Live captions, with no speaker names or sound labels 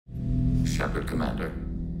Shepard, Commander.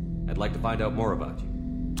 I'd like to find out more about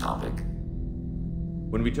you. Topic?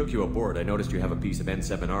 When we took you aboard, I noticed you have a piece of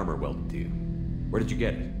N7 armor welded to you. Where did you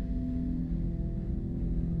get it?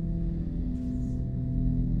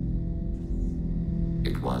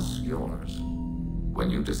 It was yours. When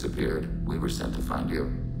you disappeared, we were sent to find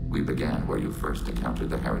you. We began where you first encountered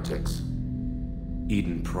the heretics.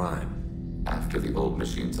 Eden Prime. After the old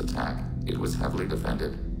machine's attack, it was heavily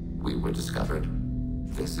defended. We were discovered.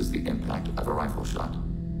 This is the impact of a rifle shot.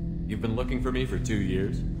 You've been looking for me for 2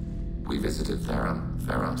 years? We visited Therum,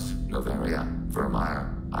 Pharos, Noveria,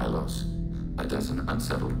 Vermeer, Ilos. A dozen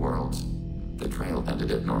unsettled worlds. The trail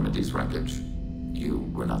ended at Normandy's wreckage.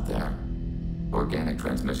 You were not there. Organic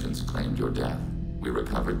transmissions claimed your death. We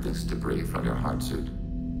recovered this debris from your heart suit.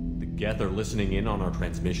 The Geth are listening in on our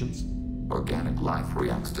transmissions? Organic life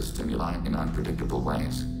reacts to stimuli in unpredictable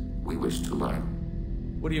ways. We wish to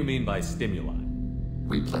learn. What do you mean by stimuli?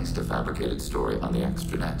 We placed a fabricated story on the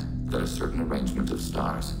extranet that a certain arrangement of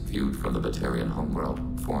stars, viewed from the Batarian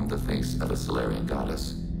homeworld, formed the face of a Solarian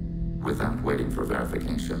goddess. Without waiting for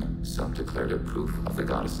verification, some declared it proof of the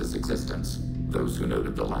goddess's existence. Those who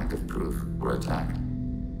noted the lack of proof were attacked.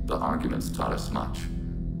 The arguments taught us much.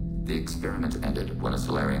 The experiment ended when a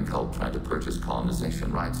Solarian cult tried to purchase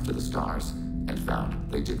colonization rights to the stars, and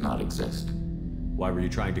found they did not exist. Why were you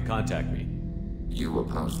trying to contact me? You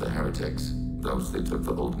opposed the heretics, those that took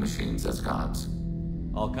the old machines as gods.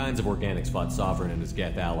 All kinds of organics fought Sovereign and his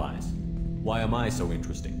Geth allies. Why am I so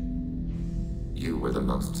interesting? You were the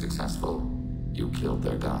most successful. You killed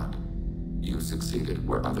their god. You succeeded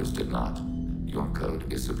where others did not. Your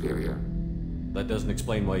code is superior. That doesn't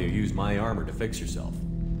explain why you used my armor to fix yourself.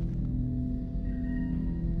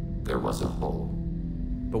 There was a hole.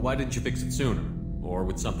 But why didn't you fix it sooner? Or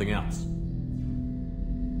with something else?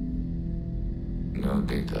 No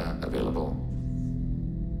data available.